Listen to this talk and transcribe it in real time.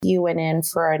You went in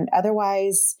for an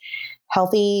otherwise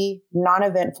healthy,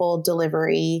 non-eventful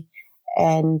delivery,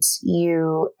 and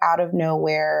you, out of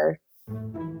nowhere,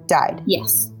 died.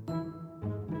 Yes.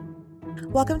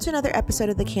 Welcome to another episode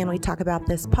of the Can We Talk About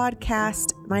This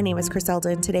podcast. My name is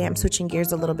Criselda, and today I'm switching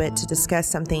gears a little bit to discuss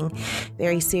something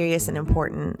very serious and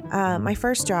important. My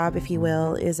first job, if you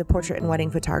will, is a portrait and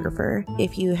wedding photographer.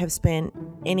 If you have spent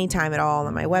any time at all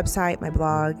on my website, my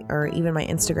blog, or even my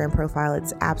Instagram profile,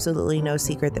 it's absolutely no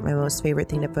secret that my most favorite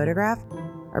thing to photograph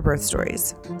are birth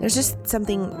stories. There's just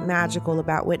something magical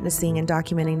about witnessing and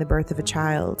documenting the birth of a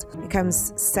child. It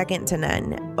comes second to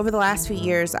none. Over the last few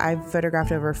years, I've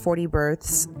photographed over 40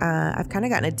 births. I've kind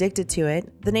of gotten addicted to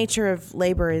it. The nature of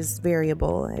labor is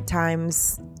variable. At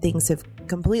times, things have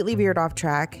completely veered off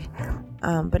track,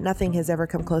 but nothing has ever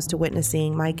come close to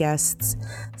witnessing my guests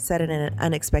sudden and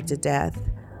unexpected death.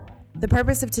 The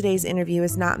purpose of today's interview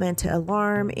is not meant to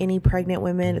alarm any pregnant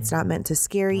women. It's not meant to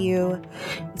scare you.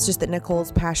 It's just that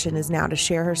Nicole's passion is now to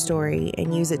share her story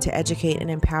and use it to educate and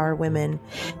empower women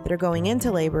that are going into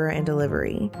labor and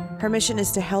delivery. Her mission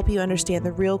is to help you understand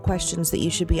the real questions that you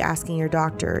should be asking your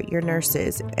doctor, your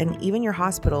nurses, and even your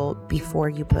hospital before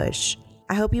you push.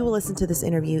 I hope you will listen to this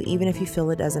interview even if you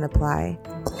feel it doesn't apply.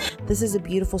 This is a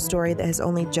beautiful story that has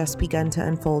only just begun to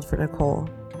unfold for Nicole.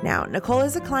 Now, Nicole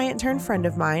is a client turned friend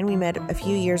of mine. We met a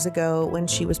few years ago when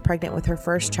she was pregnant with her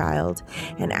first child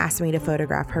and asked me to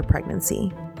photograph her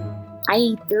pregnancy.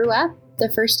 I threw up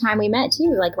the first time we met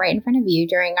too, like right in front of you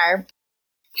during our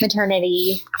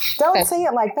maternity. Don't say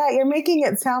it like that. You're making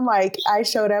it sound like I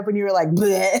showed up and you were like,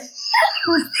 bleh.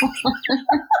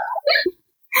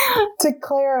 To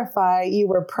clarify, you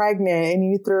were pregnant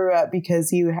and you threw up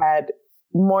because you had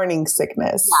morning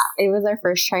sickness. Yeah, it was our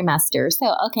first trimester.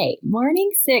 So, okay, morning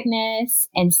sickness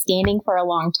and standing for a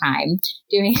long time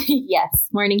doing, yes,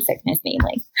 morning sickness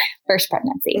mainly. First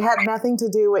pregnancy. It had nothing to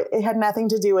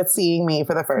do with seeing me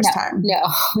for the first time. No,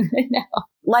 no.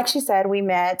 Like she said, we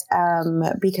met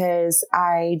because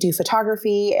I do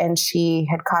photography and she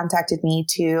had contacted me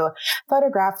to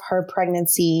photograph her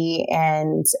pregnancy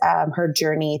and her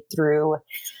journey through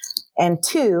and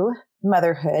to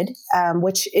motherhood,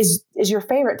 which is your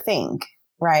favorite thing,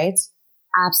 right?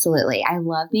 Absolutely. I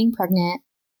love being pregnant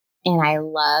and I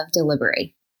love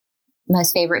delivery.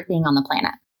 Most favorite thing on the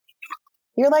planet.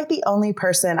 You're like the only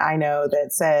person I know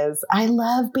that says, I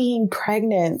love being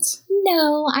pregnant.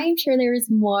 No, I'm sure there's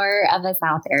more of us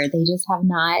out there. They just have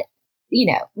not,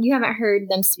 you haven't heard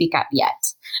them speak up yet.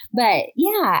 But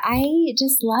yeah, I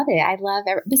just love it. I love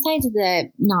it. Besides the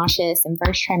nauseous and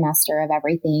first trimester of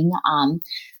everything,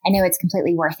 I know it's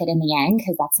completely worth it in the end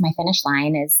because that's my finish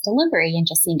line is delivery and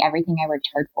just seeing everything I worked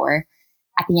hard for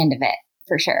at the end of it,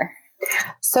 for sure.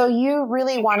 So you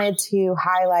really wanted to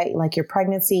highlight like your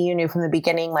pregnancy. You knew from the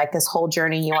beginning, like this whole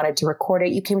journey, you wanted to record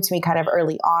it. You came to me kind of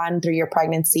early on through your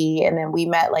pregnancy. And then we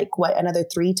met like another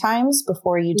 3 times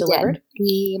before you delivered?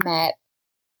 We met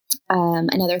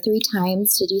another 3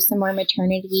 times to do some more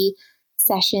maternity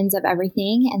sessions of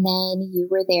everything. And then you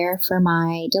were there for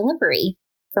my delivery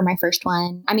for my first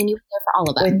one. I mean, you were there for all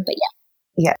of them, but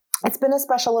yeah. Yeah. It's been a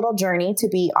special little journey to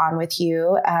be on with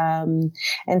you and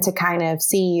to kind of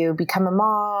see you become a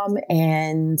mom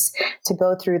and to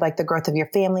go through like the growth of your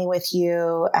family with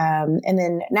you. And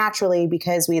then naturally,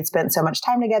 because we had spent so much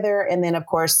time together. And then, of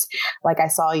course, like I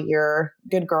saw your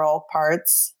good girl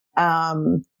parts,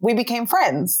 we became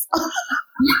friends.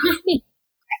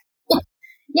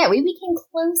 Yeah, we became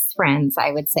close friends,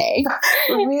 I would say.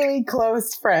 Really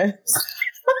close friends.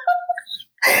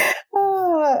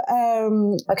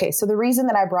 Okay, so the reason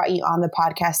that I brought you on the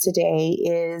podcast today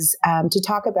is to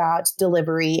talk about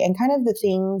delivery and kind of the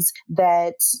things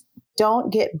that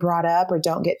don't get brought up or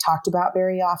don't get talked about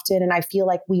very often. And I feel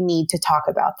like we need to talk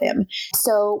about them.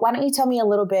 So why don't you tell me a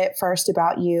little bit first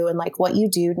about you and like what you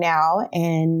do now,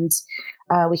 and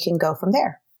we can go from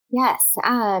there. Yes.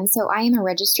 So I am a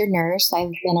registered nurse.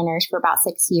 I've been a nurse for about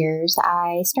 6 years.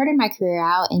 I started my career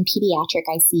out in pediatric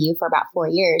ICU for about 4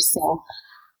 years. So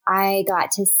I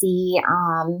got to see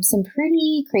some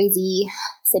pretty crazy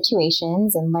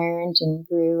situations and learned and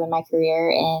grew in my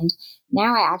career. And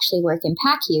now I actually work in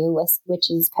PACU, which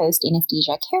is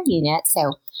post-anesthesia care unit.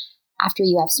 So after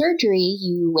you have surgery,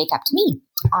 you wake up to me.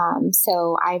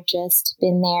 So I've just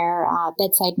been there,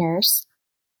 bedside nurse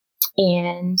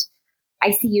and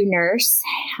ICU nurse.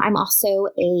 I'm also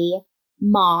a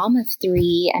mom of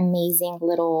 3 amazing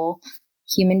little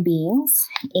human beings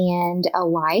and a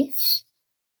wife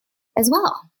as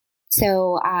well.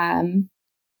 So,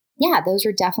 yeah, those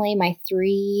are definitely my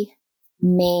 3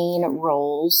 main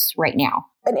roles right now.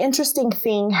 an interesting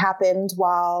thing happened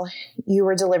while you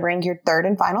were delivering your third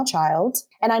and final child.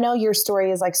 And I know your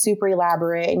story is like super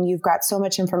elaborate and you've got so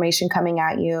much information coming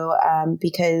at you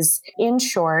because in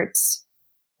short,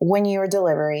 when you were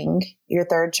delivering your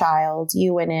third child,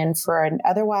 you went in for an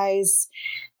otherwise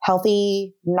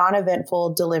healthy,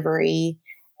 non-eventful delivery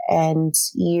and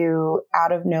you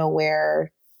out of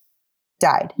nowhere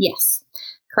died. Yes,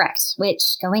 correct. Which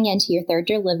going into your third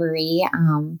delivery,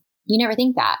 you never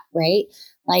think that, right?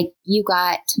 Like you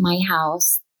got to my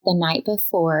house the night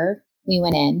before we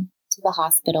went in to the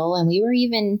hospital and we were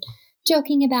even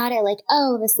joking about it. Like,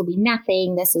 oh, this will be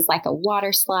nothing. This is like a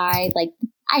water slide. Like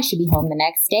I should be home the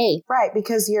next day. Right.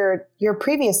 Because your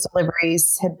previous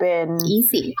deliveries had been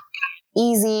easy.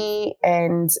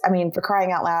 And I mean, for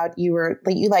crying out loud, you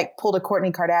pulled a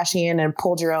Kourtney Kardashian and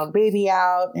pulled your own baby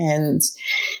out. And,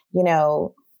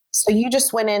 so you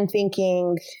just went in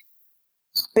thinking,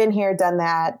 been here, done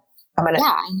that. Yeah,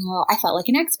 I know. I felt like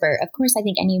an expert. Of course, I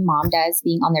think any mom does,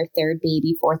 being on their third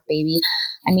baby, fourth baby.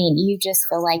 I mean, you just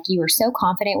feel like you are so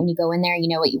confident when you go in there, you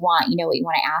know what you want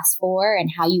to ask for and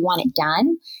how you want it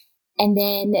done. And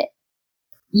then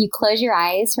you close your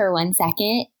eyes for 1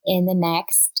 second and the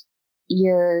next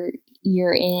you're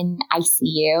in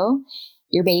ICU.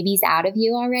 Your baby's out of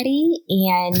you already.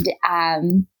 And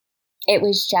it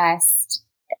was just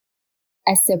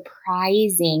a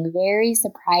very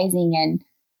surprising and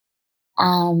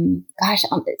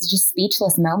it's just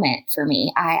speechless moment for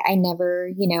me. I never,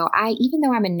 even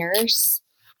though I'm a nurse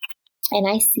and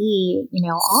I see,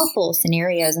 awful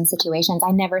scenarios and situations,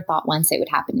 I never thought once it would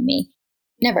happen to me.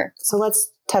 Never. So let's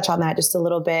touch on that just a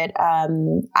little bit.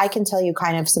 I can tell you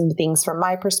kind of some things from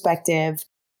my perspective,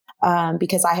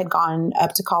 because I had gone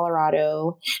up to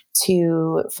Colorado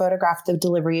to photograph the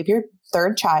delivery of your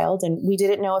third child. And we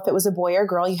didn't know if it was a boy or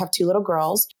girl. You have 2 little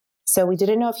girls. So we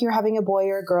didn't know if you were having a boy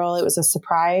or a girl. It was a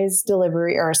surprise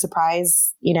delivery or a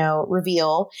surprise,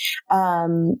 reveal.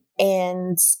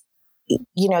 And,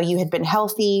 you had been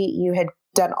healthy. You had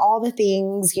done all the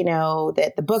things,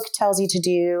 that the book tells you to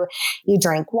do. You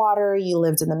drank water. You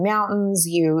lived in the mountains.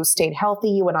 You stayed healthy.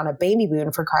 You went on a baby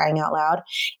boon, for crying out loud.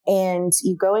 And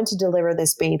you go in to deliver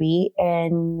this baby.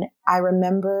 And I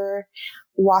remember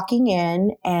walking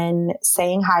in and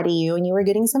saying hi to you, and you were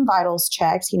getting some vitals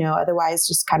checked, otherwise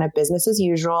just kind of business as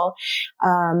usual.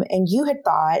 And you had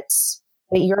thought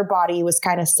that your body was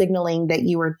kind of signaling that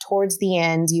you were towards the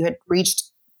end. You had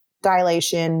reached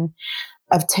dilation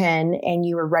of 10 and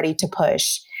you were ready to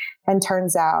push. And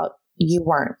turns out you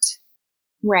weren't.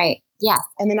 Right. Yeah.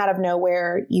 And then out of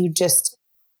nowhere, you just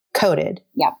coded.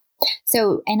 Yep.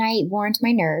 So, and I warned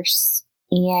my nurse,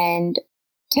 and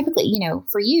typically,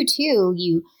 for you too,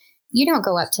 you don't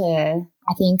go up to,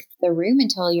 I think, the room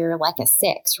until you're like a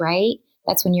 6, right?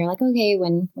 That's when you're like, okay,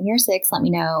 when you're 6, let me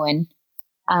know. And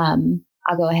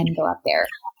I'll go ahead and go up there.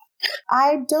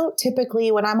 I don't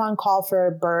typically, when I'm on call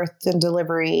for birth and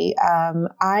delivery,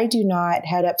 I do not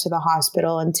head up to the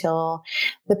hospital until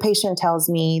the patient tells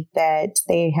me that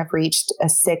they have reached a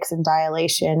 6 in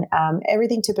dilation.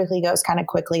 Everything typically goes kind of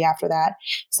quickly after that.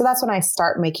 So that's when I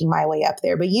start making my way up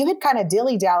there. But you had kind of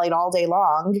dilly-dallied all day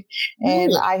long.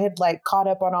 And I had caught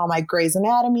up on all my Grey's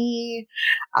Anatomy.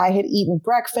 I had eaten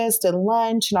breakfast and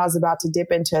lunch, and I was about to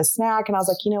dip into a snack. And I was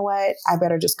like, you know what? I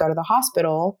better just go to the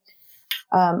hospital.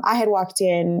 I had walked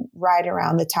in right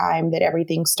around the time that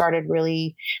everything started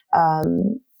really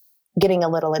getting a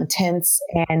little intense.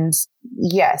 And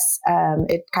yes,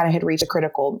 it kind of had reached a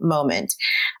critical moment.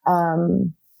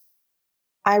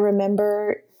 I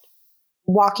remember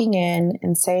walking in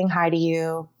and saying hi to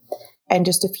you. And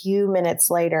just a few minutes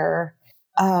later,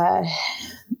 the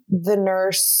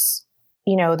nurse,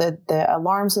 the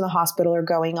alarms in the hospital are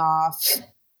going off.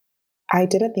 I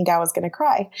didn't think I was going to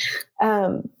cry.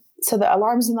 So the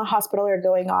alarms in the hospital are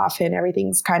going off and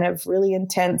everything's kind of really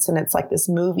intense. And it's like this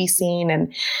movie scene,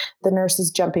 and the nurse is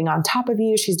jumping on top of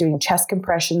you. She's doing chest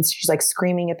compressions. She's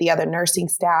screaming at the other nursing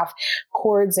staff.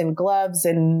 Cords and gloves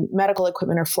and medical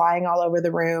equipment are flying all over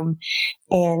the room.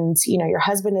 And, your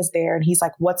husband is there and he's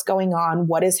like, what's going on?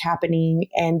 What is happening?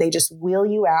 And they just wheel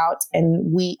you out.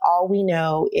 And all we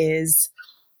know is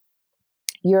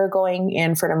you're going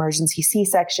in for an emergency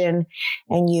C-section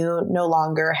and you no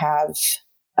longer have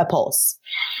a pulse.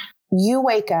 You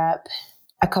wake up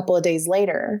a couple of days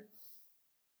later,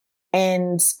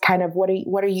 and kind of what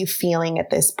are you feeling at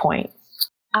this point?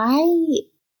 I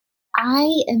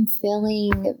am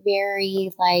feeling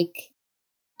very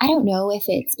I don't know if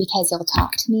it's because you'll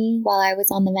talk to me while I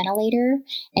was on the ventilator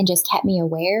and just kept me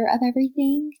aware of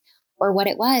everything, or what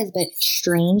it was, but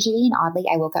strangely and oddly,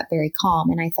 I woke up very calm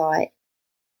and I thought,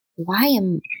 why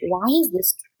is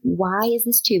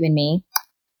this tube in me?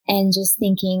 and just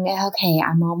thinking, okay,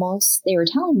 they were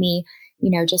telling me,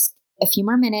 just a few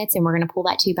more minutes and we're going to pull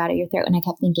that tube out of your throat. And I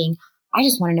kept thinking, I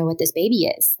just want to know what this baby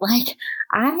is. Like,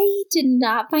 I did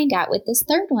not find out what this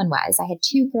third one was. I had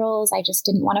 2 girls. I just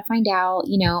didn't want to find out.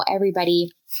 Everybody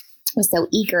was so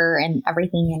eager and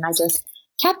everything. And I just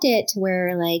kept it to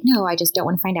where like, no, I just don't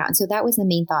want to find out. And so that was the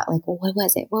main thought, like, well, what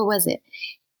was it? What was it?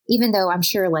 Even though I'm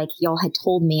sure like y'all had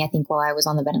told me, I think while I was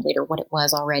on the ventilator, what it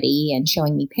was already and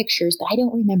showing me pictures, but I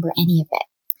don't remember any of it.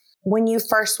 When you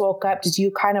first woke up, did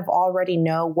you kind of already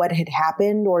know what had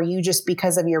happened, or you just,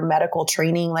 because of your medical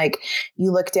training, like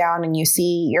you look down and you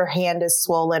see your hand is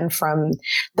swollen from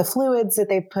the fluids that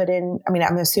they put in? I mean,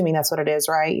 I'm assuming that's what it is,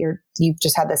 right? You've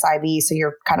just had this IV, so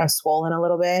you're kind of swollen a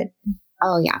little bit.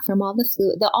 Oh yeah. From all the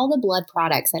fluid, all the blood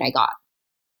products that I got.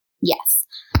 Yes.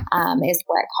 Is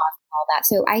what caused all that.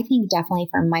 So I think definitely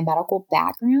from my medical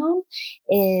background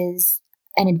is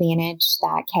an advantage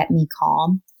that kept me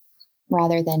calm,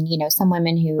 rather than, some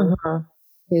women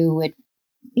who would,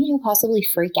 possibly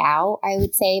freak out, I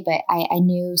would say. But I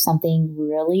knew something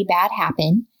really bad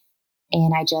happened,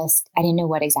 and I didn't know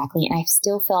what exactly. And I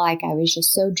still feel like I was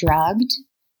just so drugged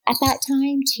at that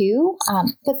time too,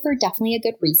 but for definitely a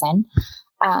good reason,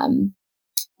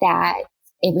 that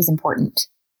it was important.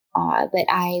 But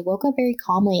I woke up very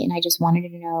calmly, and I just wanted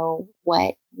to know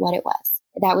what it was.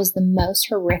 That was the most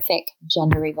horrific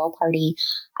gender reveal party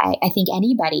I think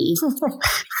anybody has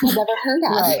ever heard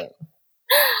of. Right.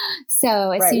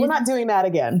 So we're not doing that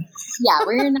again. Yeah,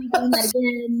 we're not doing that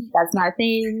again. That's not a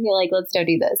thing. You're like, let's don't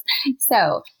do this.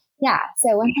 So yeah.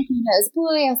 So once I found out it was a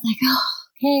boy, I was like, oh,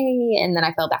 okay. And then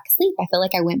I fell back asleep. I feel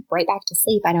like I went right back to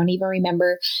sleep. I don't even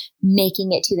remember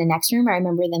making it to the next room. I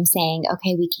remember them saying,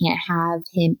 okay, we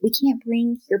can't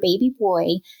bring your baby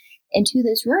boy into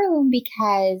this room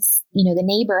because, the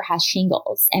neighbor has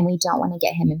shingles and we don't want to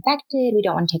get him infected. We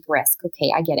don't want to take a risk.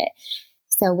 Okay, I get it.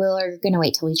 So we're going to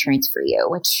wait till we transfer you,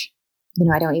 which,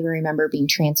 I don't even remember being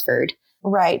transferred.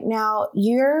 Right. Now,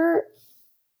 your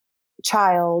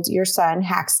child, your son,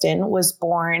 Haxton, was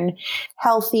born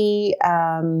healthy.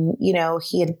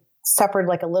 He had suffered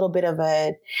like a little bit of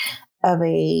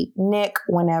a nick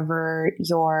whenever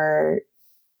your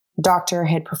doctor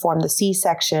had performed the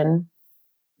C-section.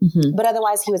 Mm-hmm. But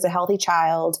otherwise, he was a healthy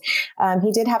child.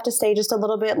 He did have to stay just a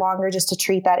little bit longer just to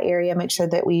treat that area, make sure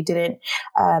that we didn't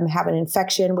have an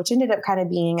infection, which ended up kind of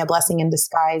being a blessing in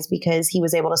disguise because he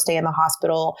was able to stay in the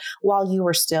hospital while you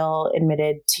were still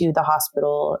admitted to the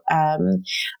hospital.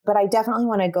 But I definitely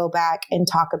want to go back and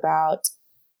talk about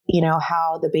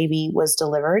how the baby was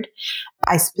delivered.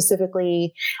 I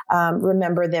specifically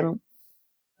remember them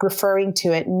referring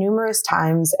to it numerous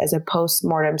times as a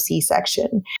post-mortem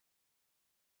C-section.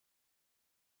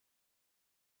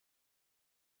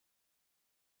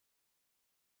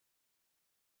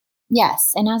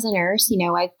 Yes. And as a nurse,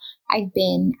 I've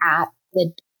been at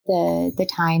the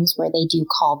times where they do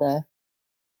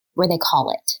where they call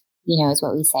it, is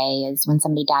what we say is when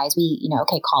somebody dies, we,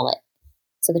 okay, call it.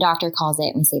 So the doctor calls it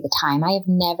and we say the time. I have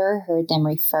never heard them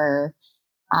refer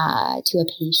to a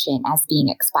patient as being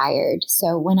expired.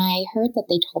 So when I heard that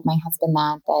they told my husband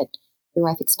that your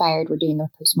wife expired, we're doing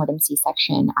a postmortem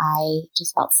C-section, I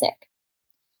just felt sick.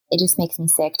 It just makes me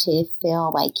sick to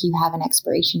feel like you have an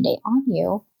expiration date on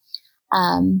you.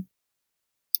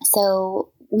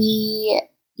 So we,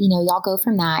 y'all go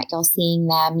from that, y'all seeing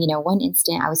them, one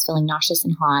instant I was feeling nauseous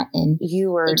and hot and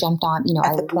you were they jumped on,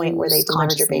 at the point where they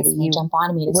delivered your baby, you jump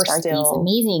on me to start these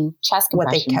amazing chest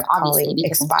compressions, obviously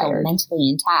because expired. I'm still mentally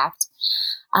intact.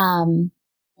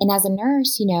 And as a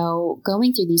nurse,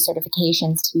 going through these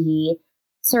certifications to be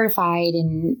certified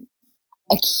in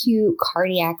acute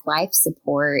cardiac life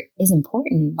support is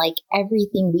important. Like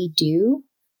everything we do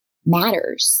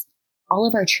matters. All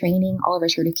of our training, all of our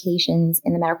certifications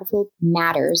in the medical field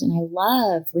matters. And I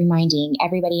love reminding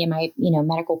everybody in my,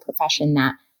 medical profession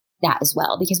that as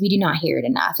well, because we do not hear it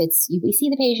enough. We see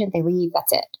the patient, they leave,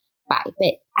 that's it. Bye.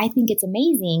 But I think it's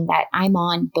amazing that I'm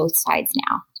on both sides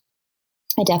now.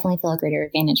 I definitely feel a greater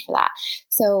advantage for that.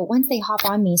 So once they hop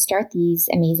on me, start these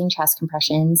amazing chest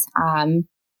compressions,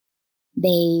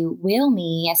 they wheel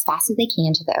me as fast as they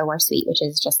can to the OR suite, which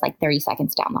is just like 30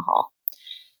 seconds down the hall.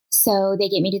 So they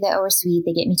get me to the OR suite,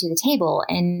 they get me to the table.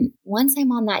 And once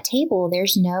I'm on that table,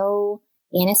 there's no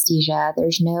anesthesia,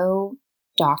 there's no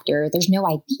doctor, there's no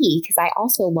IV because I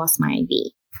also lost my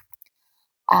IV.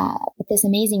 But this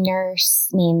amazing nurse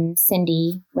named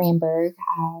Cindy Ramberg,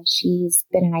 she's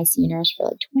been an ICU nurse for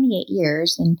like 28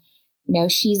 years. And,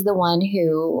 she's the one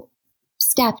who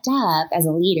stepped up as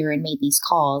a leader and made these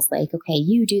calls like, okay,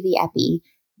 you do the epi,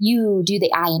 you do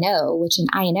the INO, which an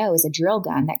INO is a drill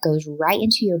gun that goes right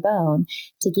into your bone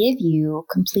to give you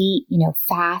complete,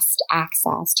 fast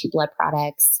access to blood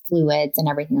products, fluids, and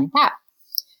everything like that.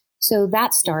 So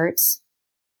that starts,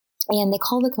 and they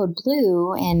call the code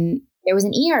blue. And there was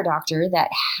an ER doctor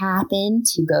that happened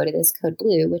to go to this code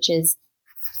blue, which is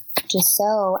just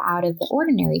so out of the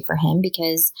ordinary for him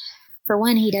because, for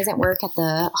one, he doesn't work at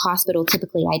the hospital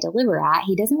typically I deliver at.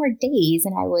 He doesn't work days.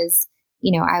 And I was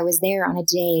there on a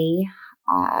day,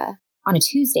 on a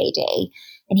Tuesday day,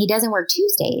 and he doesn't work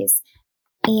Tuesdays.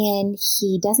 And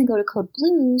he doesn't go to code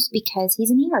blues because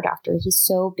he's an ER doctor. He's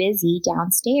so busy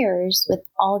downstairs with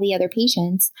all the other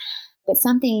patients, but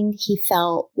something he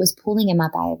felt was pulling him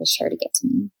up out of his chair to get to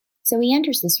me. So he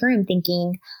enters this room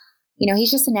thinking,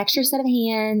 he's just an extra set of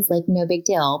hands, like no big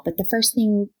deal. But the first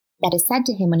thing that is said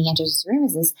to him when he enters this room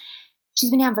is this: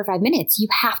 she's been down for 5 minutes. You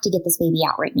have to get this baby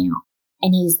out right now.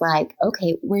 And he's like,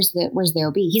 okay, where's the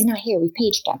OB? He's not here. We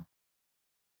paged him.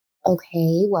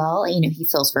 Okay, well, he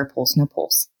feels for a pulse, no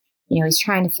pulse. He's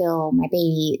trying to feel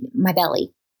my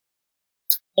belly.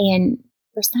 And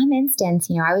for some instance,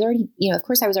 I was already, of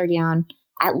course I was already down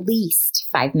at least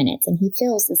 5 minutes, and he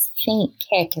feels this faint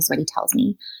kick is what he tells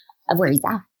me of where he's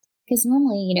at. Because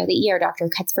normally, the ER doctor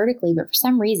cuts vertically, but for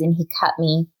some reason he cut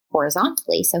me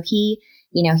horizontally. So he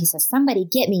says, somebody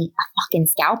get me a fucking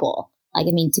scalpel.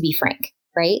 To be frank,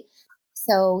 right?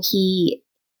 So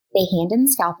they hand him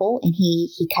the scalpel and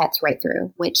he cuts right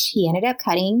through, which he ended up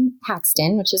cutting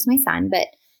Paxton, which is my son. But,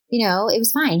 it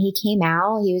was fine. He came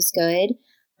out. He was good.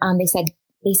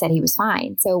 They said he was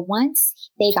fine. So once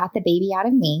they got the baby out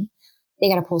of me, they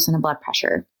got a pulse and a blood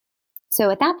pressure. So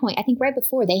at that point, I think right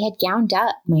before, they had gowned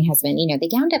up my husband. They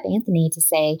gowned up Anthony to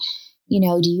say,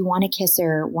 do you want to kiss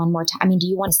her one more time? Do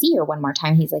you want to see her one more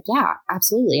time? He's like, yeah,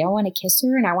 absolutely. I want to kiss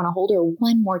her and I want to hold her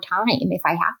one more time if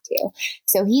I have to.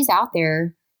 So he's out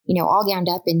there, all gowned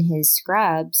up in his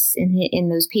scrubs, in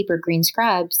those paper green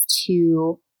scrubs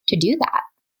to do that.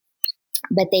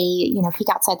 But they, peek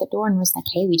outside the door and was like,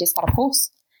 hey, we just got a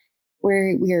pulse.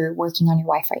 We're working on your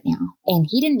wife right now. And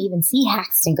he didn't even see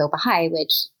Haxton go by,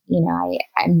 which,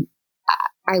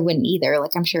 I wouldn't either.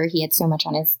 Like, I'm sure he had so much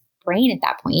on his brain at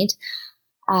that point.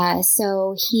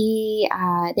 So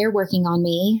they're working on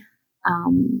me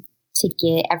to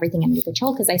get everything under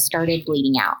control because I started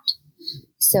bleeding out.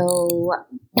 So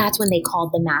that's when they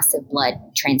called the massive blood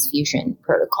transfusion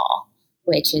protocol,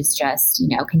 which is just,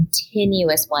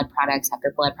 continuous blood products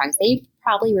after blood products. They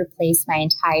probably replaced my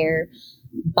entire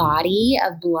body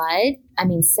of blood,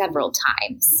 several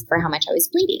times for how much I was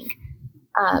bleeding.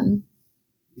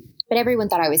 But everyone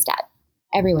thought I was dead.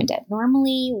 Everyone did.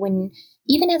 Normally,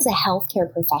 even as a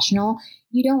healthcare professional,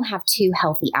 you don't have two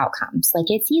healthy outcomes. Like,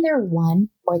 it's either one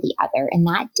or the other. And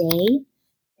that day,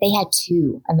 they had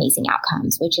two amazing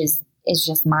outcomes, which is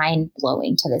just mind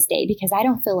blowing to this day, because I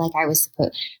don't feel like I was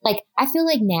supposed, I feel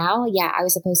like now, yeah, I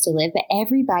was supposed to live, but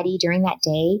everybody during that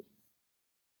day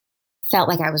felt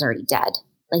like I was already dead.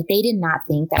 Like, they did not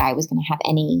think that I was going to have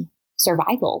any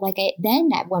survival. Then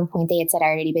at one point they had said I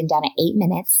already been done at 8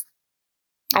 minutes.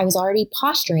 I was already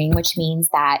posturing, which means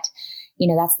that,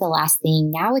 that's the last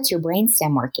thing. Now it's your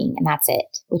brainstem working and that's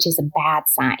it, which is a bad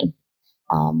sign.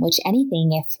 Which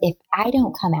anything, if I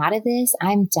don't come out of this,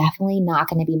 I'm definitely not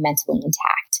going to be mentally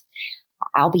intact.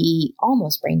 I'll be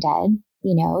almost brain dead,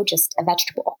 just a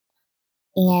vegetable.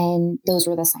 And those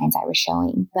were the signs I was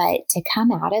showing. But to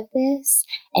come out of this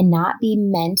and not be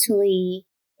mentally,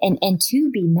 and to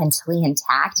be mentally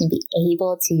intact and be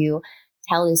able to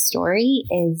tell this story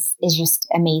is just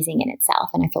amazing in itself.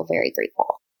 And I feel very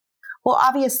grateful. Well,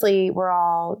 obviously, we're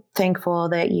all thankful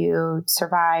that you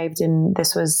survived, and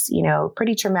this was,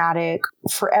 pretty traumatic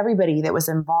for everybody that was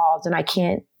involved. And I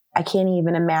can't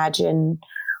even imagine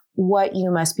what you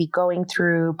must be going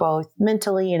through, both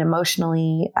mentally and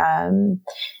emotionally. I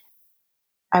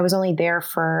was only there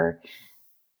for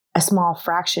a small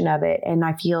fraction of it, and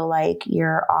I feel like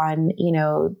you're on,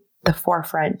 the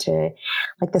forefront to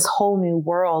this whole new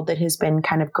world that has been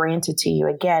kind of granted to you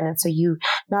again. And so you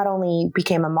not only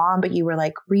became a mom, but you were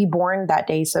reborn that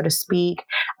day, so to speak.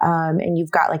 And you've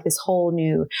got this whole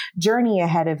new journey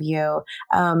ahead of you.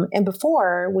 And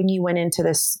before, when you went into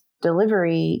this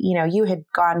delivery, you had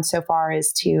gone so far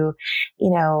as to,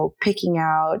 picking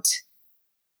out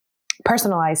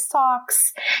personalized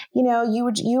socks.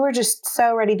 You were just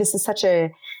so ready. This is such a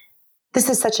this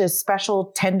is such a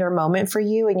special, tender moment for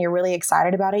you, and you're really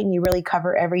excited about it, and you really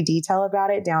cover every detail about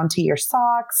it down to your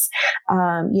socks.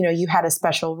 You had a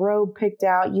special robe picked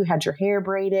out. You had your hair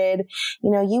braided.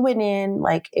 You went in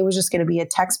like it was just going to be a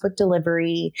textbook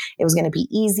delivery. It was going to be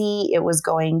easy. It was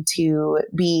going to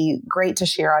be great to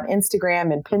share on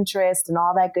Instagram and Pinterest and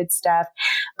all that good stuff.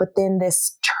 But then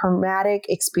this traumatic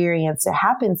experience that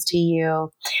happens to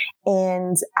you,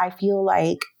 and I feel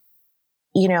like,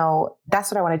 that's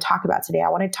what I want to talk about today. I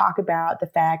want to talk about the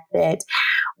fact that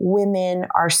women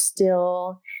are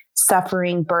still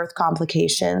suffering birth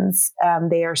complications.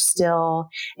 They are still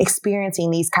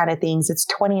experiencing these kind of things. It's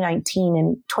 2019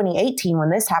 and 2018 when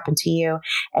this happened to you.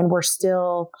 And we're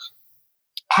still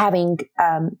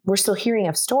hearing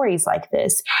of stories like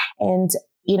this. And,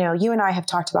 you and I have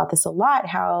talked about this a lot,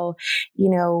 how,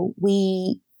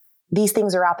 these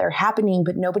things are out there happening,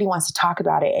 but nobody wants to talk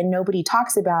about it, and nobody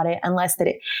talks about it unless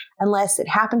it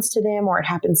happens to them or it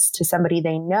happens to somebody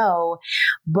they know.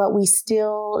 But we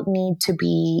still need to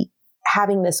be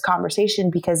having this conversation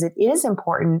because it is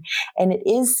important and it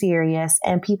is serious,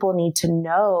 and people need to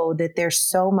know that there's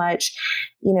so much,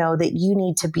 that you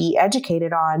need to be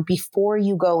educated on before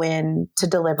you go in to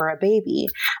deliver a baby.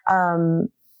 And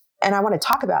I want to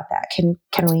talk about that. Can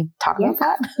we talk about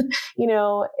that?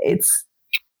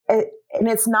 And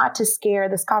it's not to scare.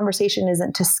 This conversation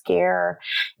isn't to scare,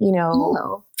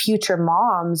 future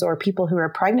moms or people who are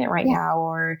pregnant right now,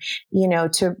 or,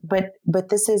 but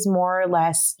this is more or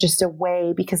less just a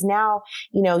way, because now,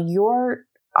 you're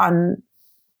on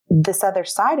this other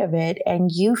side of it,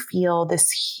 and you feel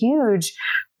this huge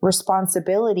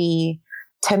responsibility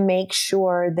to make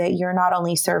sure that you're not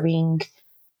only serving,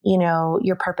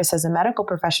 your purpose as a medical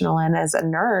professional and as a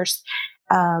nurse,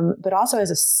 but also as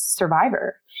a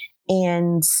survivor.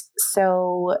 And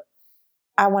so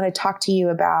I want to talk to you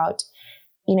about,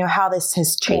 how this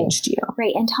has changed you.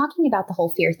 Right. And talking about the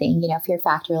whole fear thing, fear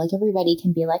factor, like everybody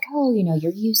can be like, oh,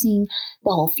 you're using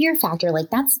the whole fear factor. Like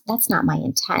that's not my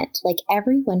intent. Like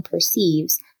everyone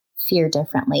perceives fear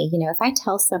differently. If I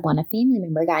tell someone a family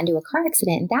member got into a car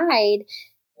accident and died,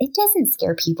 it doesn't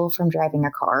scare people from driving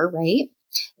a car, right?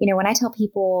 When I tell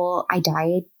people I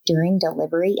died during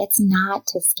delivery, it's not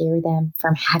to scare them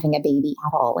from having a baby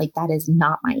at all. Like that is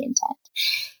not my intent.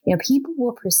 People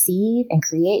will perceive and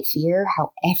create fear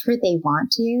however they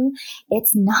want to.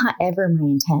 It's not ever my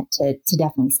intent to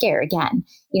definitely scare. Again,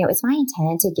 it's my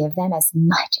intent to give them as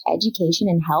much education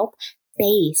and help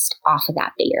based off of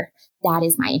that fear. That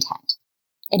is my intent.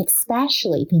 And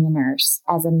especially being a nurse,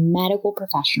 as a medical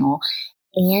professional,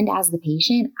 and as the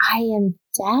patient, I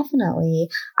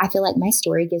feel like my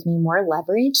story gives me more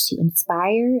leverage to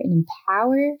inspire and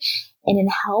empower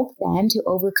and help them to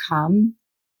overcome,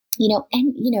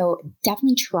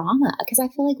 definitely trauma. Because I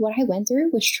feel like what I went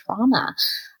through was trauma,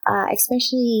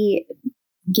 especially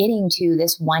getting to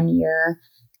this 1 year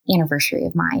anniversary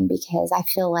of mine, because I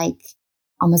feel like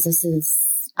almost it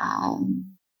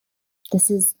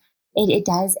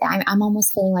does. I'm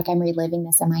almost feeling like I'm reliving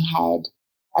this in my head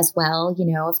as well,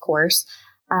 of course.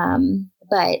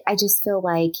 But I just feel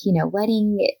like,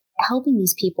 helping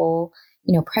these people,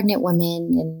 pregnant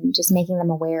women, and just making them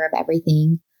aware of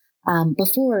everything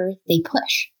before they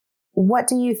push. What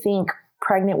do you think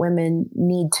pregnant women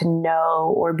need to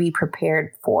know or be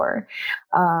prepared for?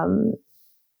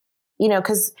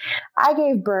 Because I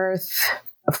gave birth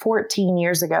 14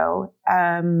 years ago,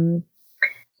 and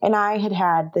I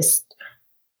had this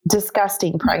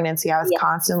disgusting pregnancy. I was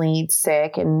constantly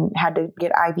sick and had to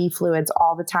get IV fluids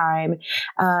all the time.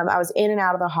 I was in and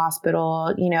out of the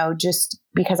hospital, just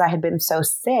because I had been so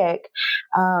sick,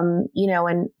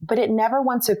 but it never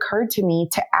once occurred to me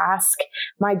to ask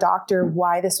my doctor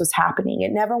why this was happening.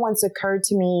 It never once occurred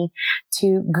to me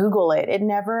to Google it. It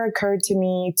never occurred to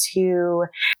me to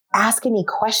ask any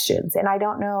questions. And I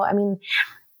don't know,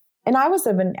 and I was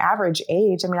of an average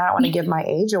age. I don't want to give my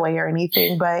age away or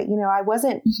anything, but I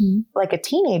wasn't like a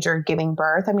teenager giving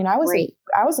birth. I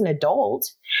was an adult.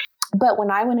 But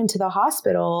when I went into the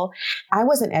hospital, I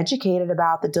wasn't educated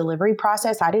about the delivery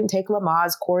process. I didn't take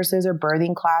Lamaze courses or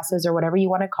birthing classes or whatever you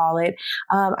want to call it.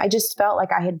 I just felt like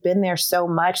I had been there so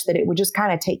much that it would just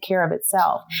kind of take care of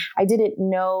itself. I didn't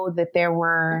know that there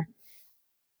were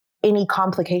any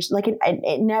complications. Like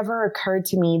it never occurred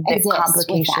to me that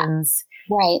complications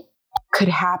could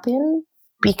happen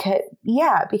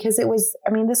because it was,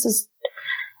 this is,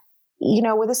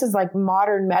 this is like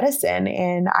modern medicine.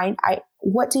 And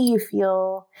what do you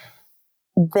feel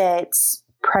that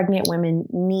pregnant women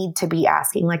need to be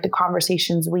asking, like the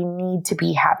conversations we need to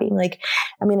be having?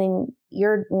 And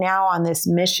you're now on this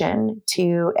mission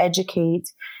to educate,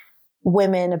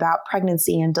 women about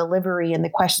pregnancy and delivery and the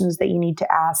questions that you need to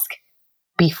ask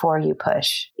before you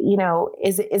push?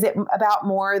 Is it about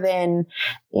more than,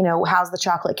 how's the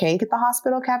chocolate cake at the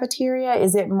hospital cafeteria?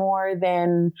 Is it more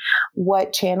than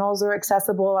what channels are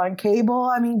accessible on cable?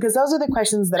 I mean, because those are the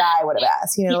questions that I would have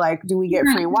asked, like, do we get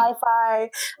free Wi-Fi?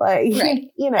 Like,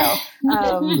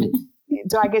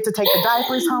 do I get to take the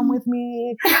diapers home with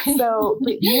me? So,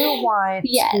 but you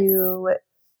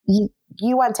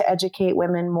want to educate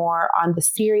women more on the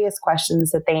serious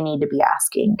questions that they need to be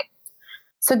asking.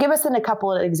 So give us a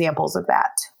couple of examples of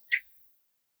that.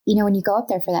 When you go up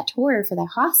there for that tour for the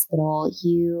hospital,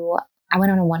 I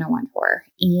went on a one-on-one tour,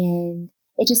 and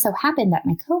it just so happened that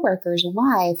my coworker's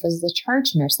wife was the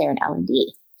charge nurse there in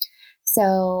L&D.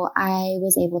 So I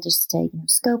was able just to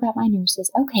scope out my nurses.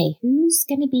 Okay, who's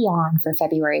going to be on for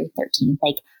February 13th?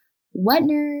 Like, what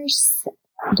nurse?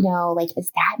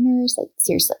 Is that nurse? Like,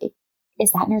 seriously,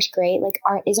 is that nurse great? Like,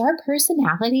 is our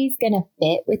personalities going to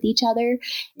fit with each other?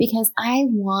 Because I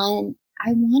wanted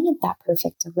that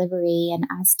perfect delivery and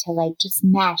us to just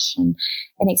mesh and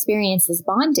experience this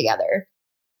bond together.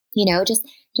 Just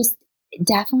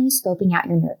definitely scoping out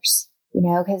your nurse.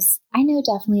 Because I know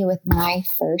definitely with my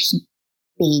first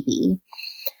baby,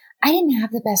 I didn't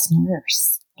have the best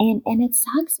nurse. And it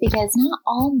sucks because not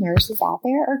all nurses out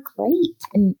there are great.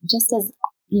 And just as,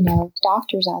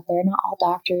 doctors out there, not all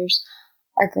doctors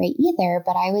are great either.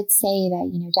 But I would say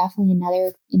that, definitely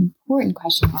another important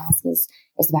question to ask is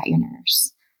about your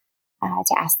nurse,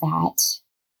 to ask that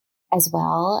as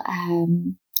well.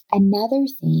 Another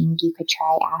thing you could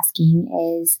try asking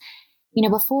is,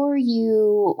 before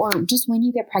you, or just when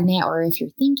you get pregnant, or if you're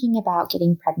thinking about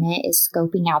getting pregnant, is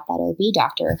scoping out that OB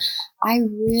doctor. I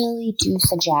really do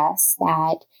suggest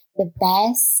that the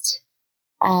best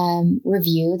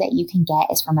review that you can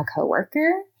get is from a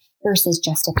coworker versus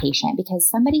just a patient, because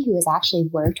somebody who has actually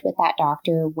worked with that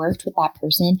doctor, worked with that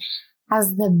person,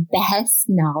 has the best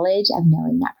knowledge of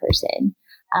knowing that person.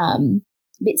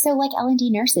 But so like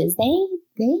L&D nurses,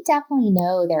 they definitely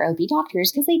know their OB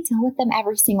doctors because they deal with them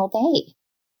every single day.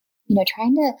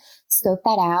 Trying to scope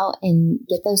that out and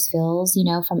get those fills,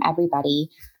 from everybody.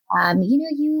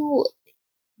 You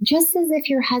just as if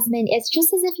your husband, it's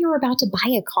just as if you were about to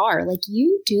buy a car, like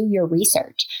you do your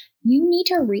research. You need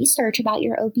to research about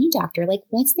your OB doctor. Like,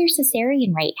 what's their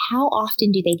cesarean rate? How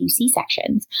often do they do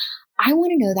C-sections? I want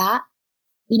to know that.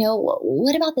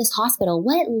 What about this hospital?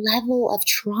 What level of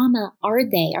trauma are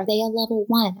they? Are they a level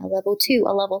 1, a level 2,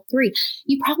 a level 3?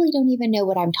 You probably don't even know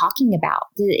what I'm talking about.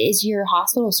 Is your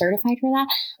hospital certified for that?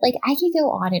 Like, I could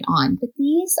go on and on, but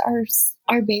these are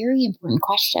very important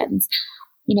questions.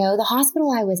 The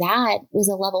hospital I was at was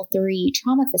a level 3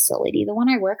 trauma facility. The one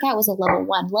I work at was a level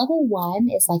 1. Level 1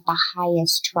 is like the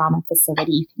highest trauma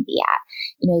facility you can be at.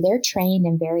 They're trained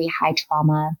in very high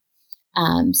trauma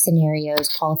scenarios,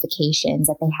 qualifications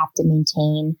that they have to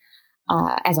maintain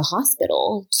as a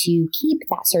hospital to keep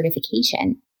that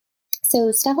certification.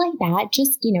 So stuff like that,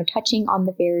 just, touching on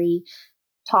the very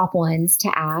top ones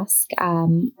to ask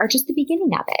are just the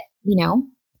beginning of it,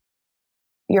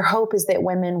 Your hope is that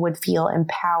women would feel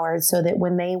empowered so that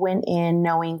when they went in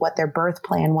knowing what their birth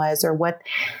plan was or what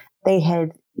they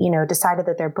had decided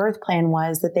that their birth plan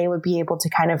was, that they would be able to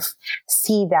kind of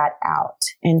see that out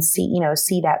and see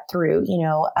that through,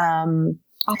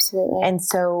 Absolutely. And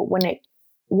so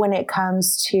when it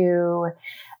comes to,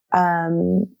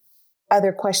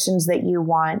 other questions that you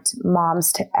want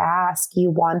moms to ask,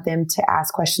 you want them to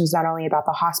ask questions not only about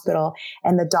the hospital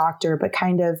and the doctor, but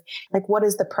kind of like, what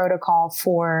is the protocol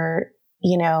for,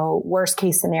 worst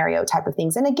case scenario type of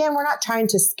things. And again, we're not trying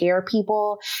to scare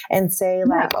people and say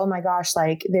like, oh my gosh,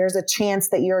 like there's a chance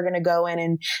that you're going to go in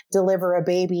and deliver a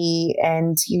baby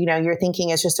and, you're thinking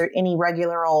it's just any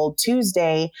regular old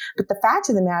Tuesday. But the fact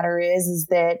of the matter is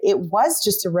that it was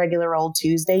just a regular old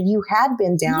Tuesday. You had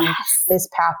been down this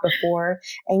path before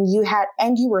and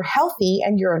you were healthy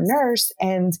and you're a nurse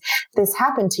and this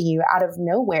happened to you out of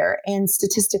nowhere. And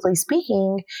statistically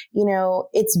speaking,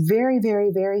 it's very,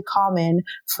 very, very common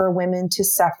for women to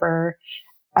suffer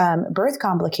birth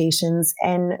complications,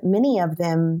 and many of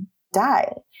them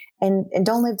die and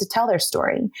don't live to tell their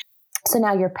story. So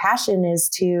now your passion is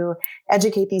to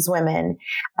educate these women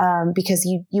because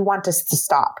you want us to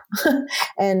stop.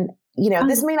 And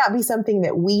this may not be something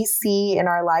that we see in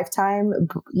our lifetime,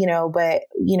 but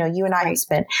you and I have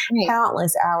spent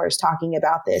countless hours talking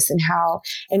about this and how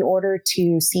in order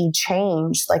to see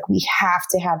change, like we have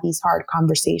to have these hard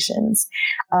conversations.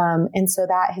 And so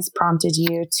that has prompted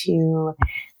you to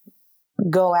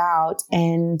go out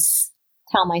and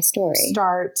tell my story.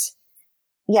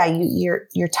 You're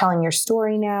telling your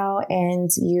story now, and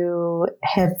you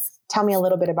have tell me a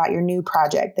little bit about your new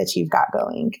project that you've got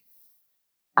going.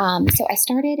 So I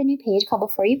started a new page called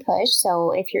Before You Push.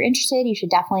 So if you're interested, you should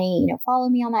definitely, follow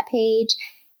me on that page.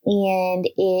 And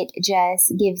it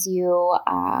just gives you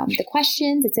the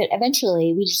questions.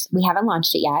 Eventually we haven't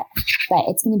launched it yet, but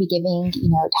it's going to be giving,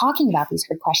 talking about these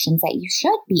hard questions that you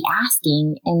should be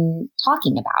asking and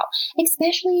talking about,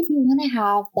 especially if you want to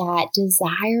have that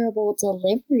desirable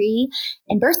delivery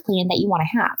and birth plan that you want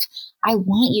to have. I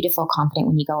want you to feel confident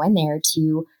when you go in there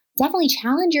to definitely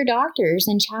challenge your doctors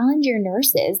and challenge your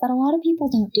nurses that a lot of people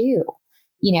don't do.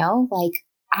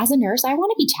 As a nurse, I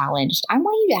want to be challenged. I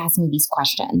want you to ask me these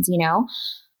questions,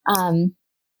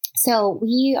 So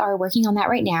we are working on that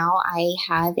right now. I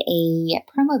have a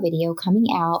promo video coming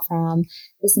out from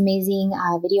this amazing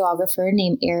videographer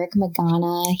named Eric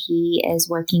Magana. He is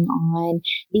working on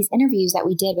these interviews that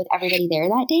we did with everybody there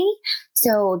that day.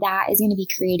 So that is going to be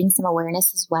creating some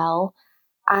awareness as well.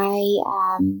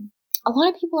 A lot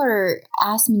of people are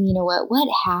asking me, what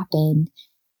happened?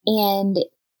 And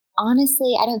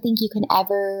honestly, I don't think we can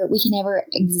ever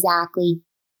exactly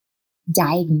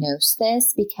diagnose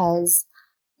this because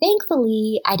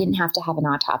thankfully I didn't have to have an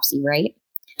autopsy, right?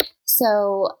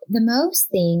 So the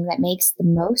most thing that makes the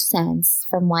most sense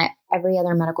from what every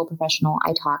other medical professional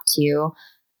I talk to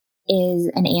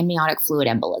is an amniotic fluid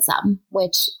embolism,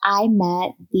 which I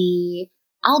met the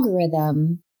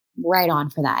algorithm right on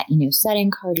for that,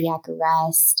 sudden cardiac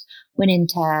arrest, went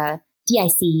into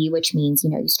DIC, which means,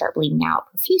 you start bleeding out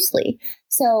profusely.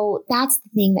 So that's the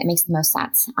thing that makes the most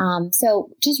sense. So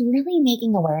just really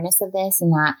making awareness of this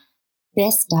and that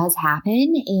this does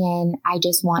happen. And I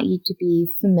just want you to be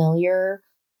familiar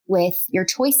with your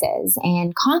choices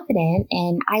and confident.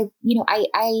 And I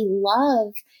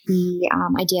love the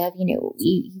idea of,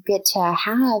 you get to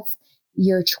have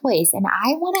your choice and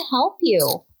I want to help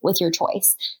you with your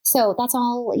choice. So that's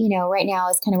all, right now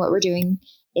is kind of what we're doing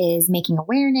is making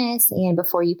awareness and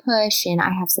Before You Push. And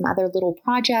I have some other little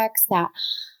projects that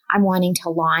I'm wanting to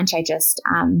launch.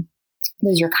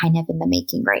 Those are kind of in the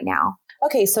making right now.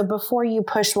 Okay, so Before You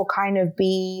Push will kind of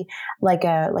be like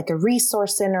a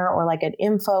resource center or like an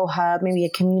info hub, maybe a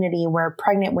community where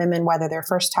pregnant women, whether they're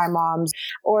first-time moms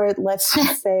or let's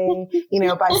just say,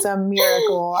 by some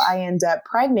miracle, I end up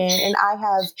pregnant and I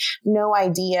have no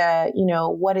idea,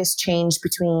 what has changed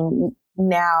between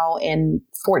now and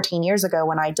 14 years ago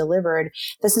when I delivered.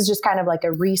 This is just kind of like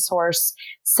a resource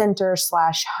center /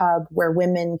 hub where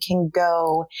women can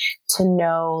go to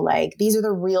know, like, these are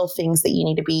the real things that you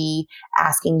need to be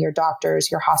asking your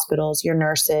doctors, your hospitals, your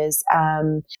nurses.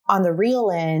 On the real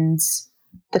end,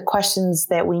 the questions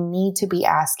that we need to be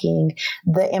asking,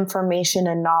 the information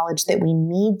and knowledge that we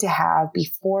need to have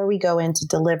before we go in to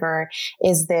deliver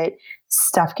is that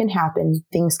stuff can happen,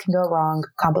 things can go wrong,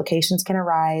 complications can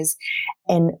arise.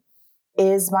 And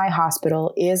is my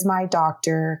hospital, is my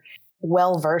doctor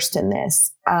well-versed in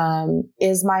this?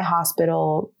 Is my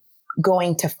hospital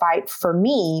going to fight for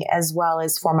me as well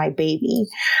as for my baby?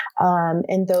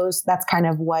 And that's kind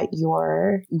of what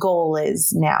your goal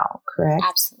is now, correct?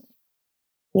 Absolutely.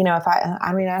 If I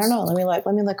don't know. Let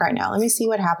me look right now. Let me see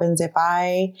what happens if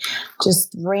I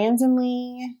just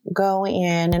randomly go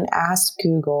in and ask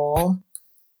Google,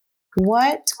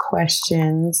 what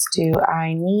questions do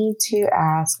I need to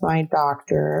ask my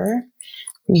doctor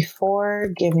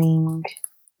before giving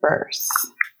birth?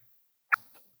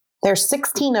 There's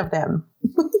 16 of them.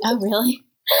 Oh, really?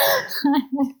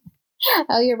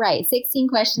 Oh, you're right. 16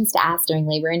 questions to ask during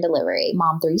labor and delivery.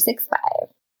 Mom 365.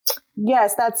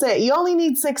 Yes, that's it. You only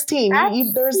need 16.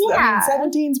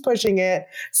 17's pushing it.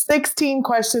 16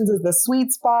 questions is the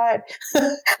sweet spot.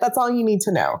 That's all you need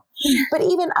to know. But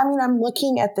even, I'm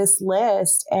looking at this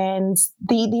list and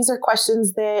these are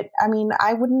questions that,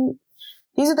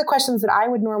 these are the questions that I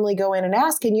would normally go in and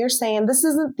ask. And you're saying this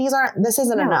isn't enough. This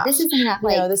isn't enough.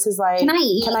 This is like, can I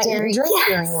eat and drink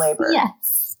during labor?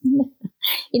 Yes.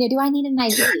 Do I need an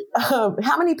IV?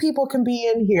 How many people can be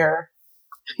in here?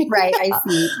 Right, I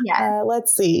see. Yeah.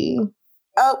 Let's see.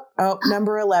 Oh,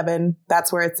 number 11.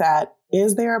 That's where it's at.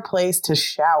 Is there a place to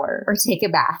shower? Or take a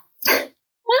bath?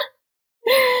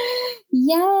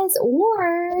 Yes,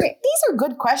 or... These are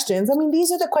good questions.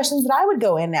 These are the questions that I would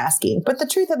go in asking. But the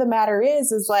truth of the matter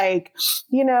is like,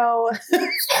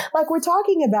 like we're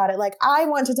talking about it. Like, I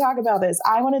want to talk about this.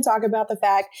 I want to talk about the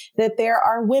fact that there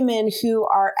are women who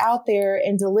are out there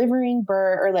and delivering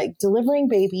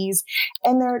babies,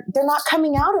 and they're not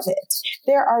coming out of it.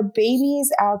 There are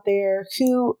babies out there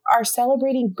who are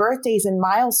celebrating birthdays and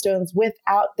milestones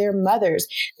without their mothers.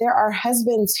 There are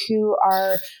husbands who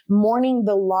are mourning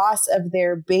the loss of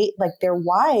their their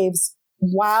wives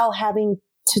while having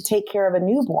to take care of a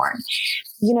newborn,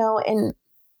 and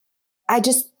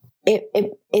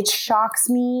it shocks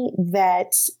me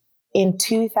that in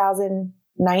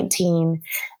 2019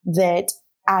 that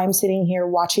I'm sitting here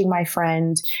watching my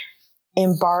friend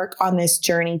embark on this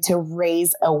journey to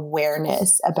raise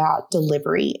awareness about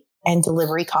delivery and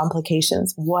delivery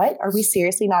complications. What? Are we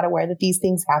seriously not aware that these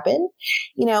things happen?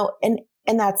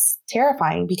 And that's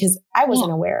terrifying because I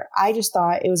wasn't aware. I just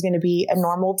thought it was going to be a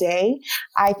normal day.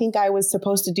 I think I was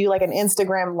supposed to do like an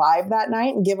Instagram live that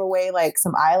night and give away like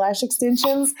some eyelash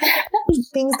extensions.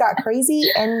 Things got crazy.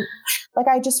 And like,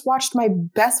 I just watched my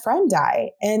best friend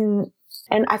die. And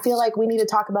I feel like we need to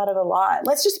talk about it a lot.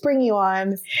 Let's just bring you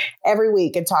on every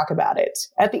week and talk about it.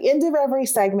 At the end of every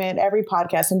segment, every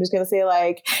podcast, I'm just going to say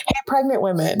like, hey, pregnant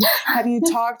women, have you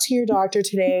talked to your doctor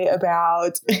today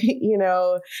about,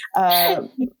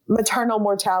 maternal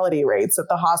mortality rates at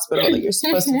the hospital that you're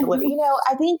supposed to deliver?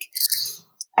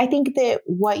 I think that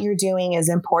what you're doing is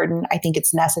important. I think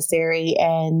it's necessary.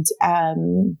 And,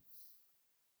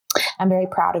 I'm very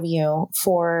proud of you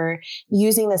for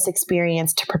using this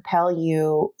experience to propel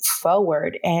you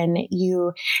forward. And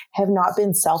you have not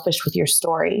been selfish with your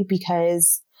story,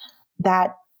 because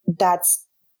that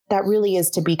really is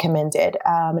to be commended.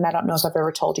 And I don't know if I've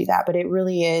ever told you that, but it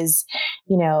really is,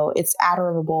 it's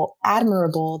admirable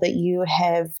that you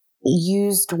have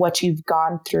used what you've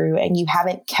gone through and you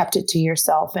haven't kept it to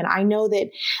yourself. And I know that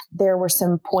there were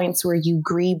some points where you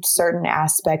grieved certain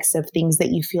aspects of things that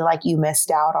you feel like you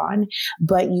missed out on,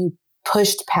 but you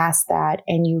pushed past that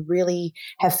and you really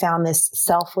have found this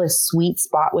selfless sweet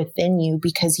spot within you,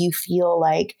 because you feel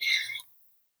like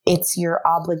it's your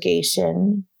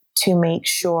obligation to make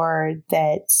sure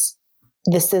that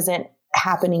this isn't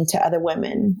happening to other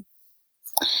women.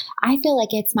 I feel like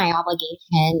it's my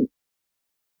obligation,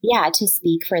 to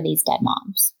speak for these dead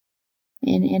moms.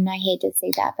 And I hate to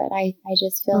say that, but I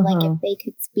just feel like if they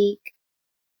could speak,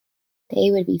 they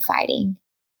would be fighting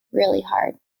really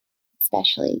hard,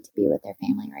 especially to be with their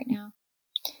family right now.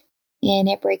 And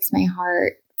it breaks my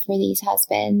heart for these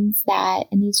husbands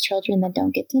and these children that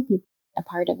don't get to be a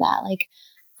part of that. Like,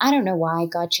 I don't know why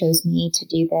God chose me to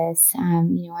do this.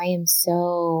 I am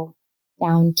so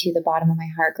down to the bottom of my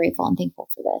heart, grateful and thankful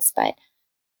for this. But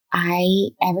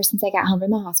ever since I got home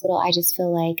from the hospital, I just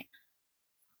feel like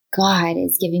God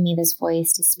is giving me this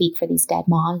voice to speak for these dead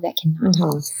moms that cannot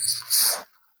talk.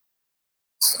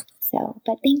 So,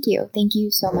 but thank you. Thank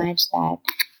you so much that,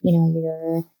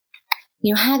 you're,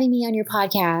 having me on your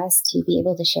podcast to be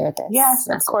able to share this. Yes,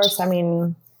 message. Of course. I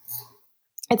mean,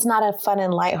 it's not a fun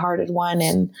and lighthearted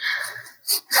one.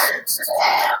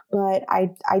 But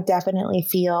I definitely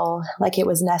feel like it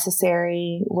was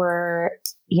necessary.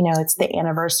 It's the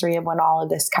anniversary of when all of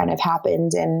this kind of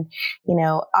happened. And,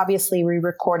 obviously we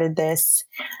recorded this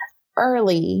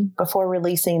early before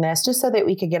releasing this, just so that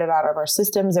we could get it out of our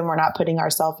systems and we're not putting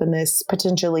ourselves in this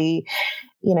potentially,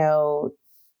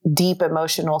 deep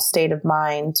emotional state of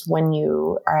mind when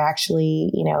you are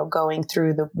actually, going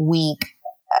through the week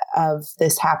of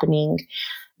this happening,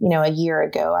 a year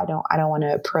ago. I don't want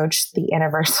to approach the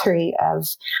anniversary of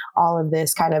all of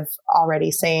this kind of already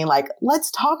saying like,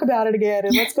 let's talk about it again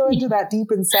and let's go into that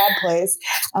deep and sad place.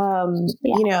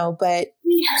 But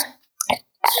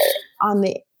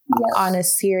on a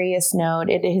serious note,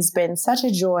 it has been such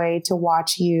a joy to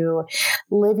watch you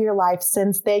live your life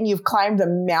since then. You've climbed a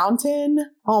mountain.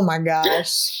 Oh my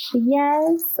gosh.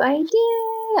 Yes, I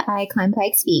did. I climbed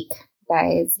Pikes Peak,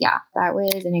 guys. Yeah, that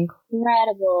was an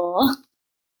incredible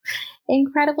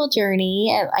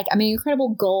journey.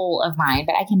 Incredible goal of mine,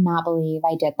 but I cannot believe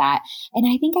I did that. And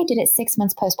I think I did it 6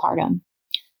 months postpartum.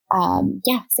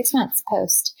 6 months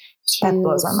post to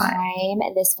climb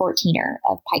this 14er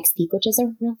of Pikes Peak, which is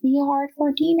a really hard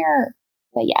 14er.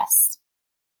 But yes.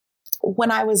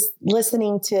 When I was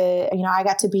listening to, I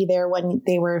got to be there when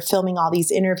they were filming all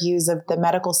these interviews of the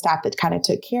medical staff that kind of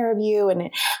took care of you. And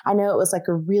I know it was like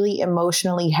a really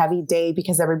emotionally heavy day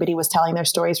because everybody was telling their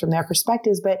stories from their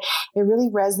perspectives, but it really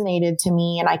resonated to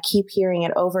me. And I keep hearing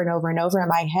it over and over and over in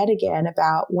my head again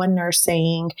about one nurse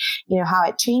saying, how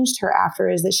it changed her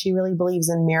after is that she really believes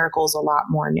in miracles a lot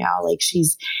more now. Like she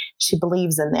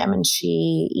believes in them, and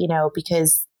she,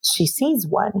 because she sees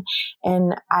one.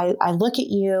 And I look at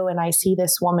you and I see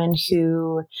this woman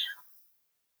who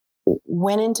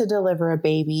went in to deliver a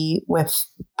baby with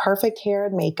perfect hair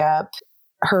and makeup,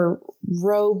 her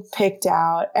robe picked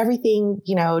out, everything,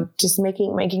 just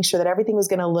making sure that everything was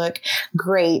going to look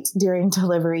great during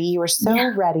delivery. You were so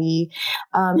ready.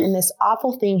 And this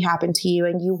awful thing happened to you,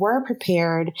 and you were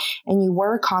prepared and you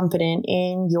were confident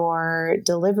in your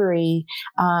delivery.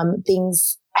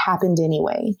 Things happened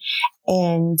anyway.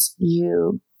 And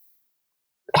you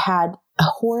had a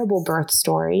horrible birth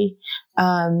story.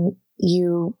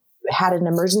 you had an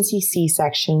emergency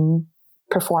C-section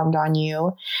performed on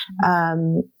you.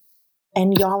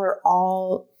 And y'all are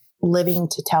all living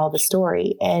to tell the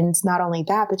story. And not only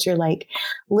that, but you're like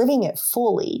living it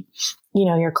fully. You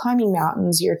know, you're climbing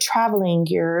mountains, you're traveling,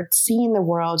 you're seeing the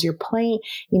world, you're playing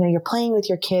with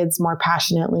your kids more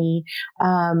passionately.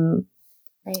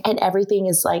 Right. And everything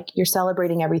is like, you're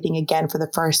celebrating everything again for the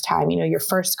first time, you know, your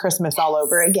first Christmas all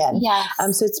over again. Yes.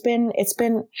 So it's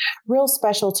been real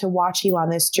special to watch you on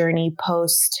this journey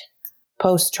post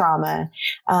trauma,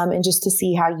 and just to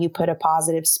see how you put a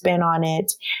positive spin on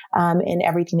it, and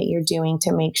everything that you're doing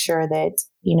to make sure that,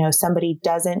 you know, somebody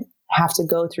doesn't have to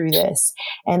go through this,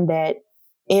 and that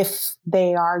if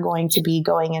they are going to be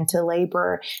going into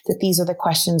labor, that these are the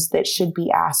questions that should be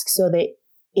asked, so that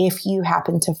if you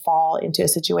happen to fall into a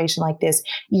situation like this,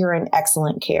 you're in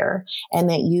excellent care, and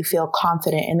that you feel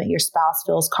confident, and that your spouse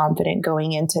feels confident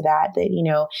going into that, you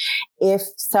know, if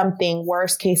something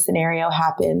worst case scenario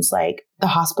happens, like the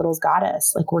hospital's got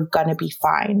us, like we're going to be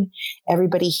fine.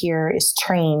 Everybody here is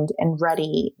trained and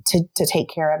ready to take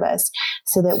care of us,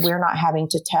 so that we're not having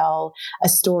to tell a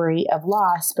story of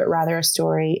loss, but rather a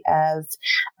story of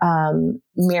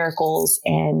miracles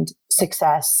and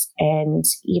success and,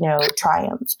 you know,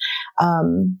 triumph.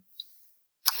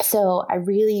 So I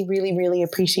really, really, really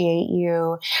appreciate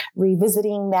you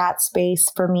revisiting that space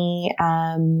for me.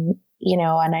 You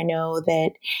know, and I know that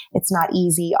it's not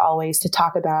easy always to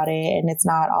talk about it, and it's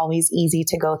not always easy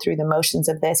to go through the motions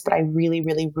of this, but I really,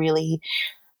 really, really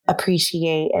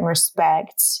appreciate and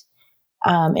respect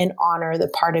and honor the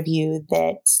part of you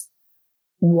that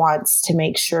wants to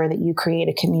make sure that you create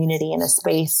a community and a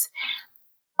space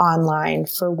online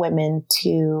for women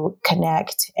to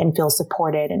connect and feel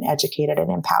supported and educated and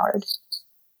empowered.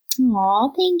 Aw,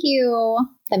 thank you.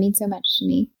 That means so much to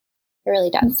me. It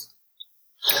really does.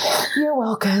 You're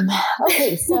welcome.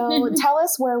 Okay, so tell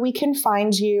us where we can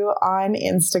find you on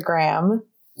Instagram.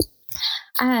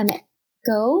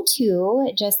 Go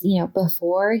to just, you know,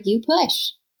 Before You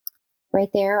Push, right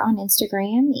there on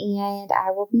Instagram, and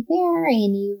I will be there,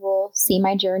 and you will see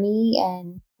my journey.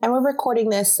 And we're recording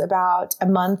this about a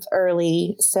month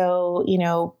early, so, you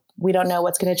know, we don't know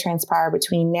what's going to transpire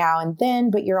between now and then,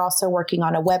 but you're also working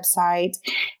on a website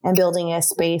and building a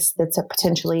space that's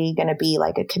potentially going to be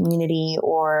like a community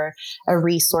or a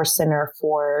resource center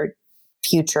for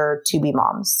future to-be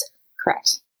moms.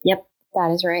 Correct. Yep, that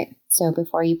is right. So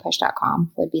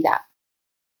beforeyoupush.com would be that.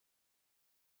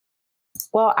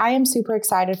 Well, I am super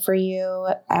excited for you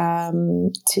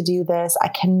to do this. I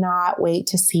cannot wait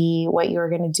to see what you're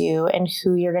going to do and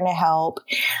who you're going to help.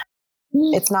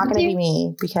 It's not going to be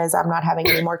me, because I'm not having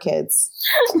any more kids.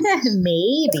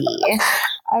 Maybe.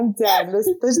 I'm done.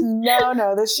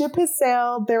 The ship has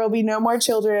sailed. There will be no more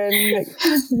children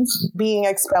being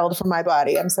expelled from my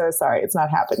body. I'm so sorry. It's not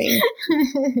happening.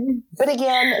 But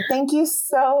again, thank you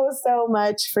so, so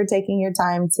much for taking your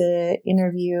time to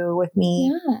interview with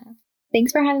me. Yeah.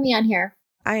 Thanks for having me on here.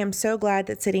 I am so glad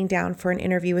that sitting down for an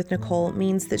interview with Nicole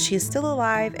means that she is still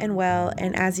alive and well,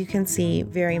 and as you can see,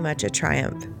 very much a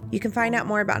triumph. You can find out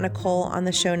more about Nicole on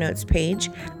the show notes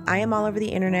page. I am all over the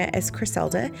internet as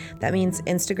Criselda. That means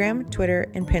Instagram,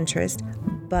 Twitter, and Pinterest,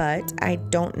 but I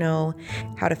don't know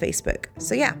how to Facebook.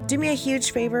 So yeah, do me a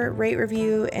huge favor, rate,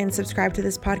 review, and subscribe to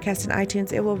this podcast in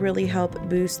iTunes. It will really help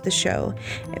boost the show.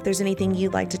 If there's anything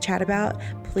you'd like to chat about,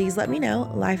 please let me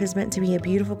know. Life is meant to be a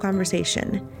beautiful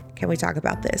conversation. Can we talk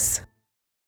about this?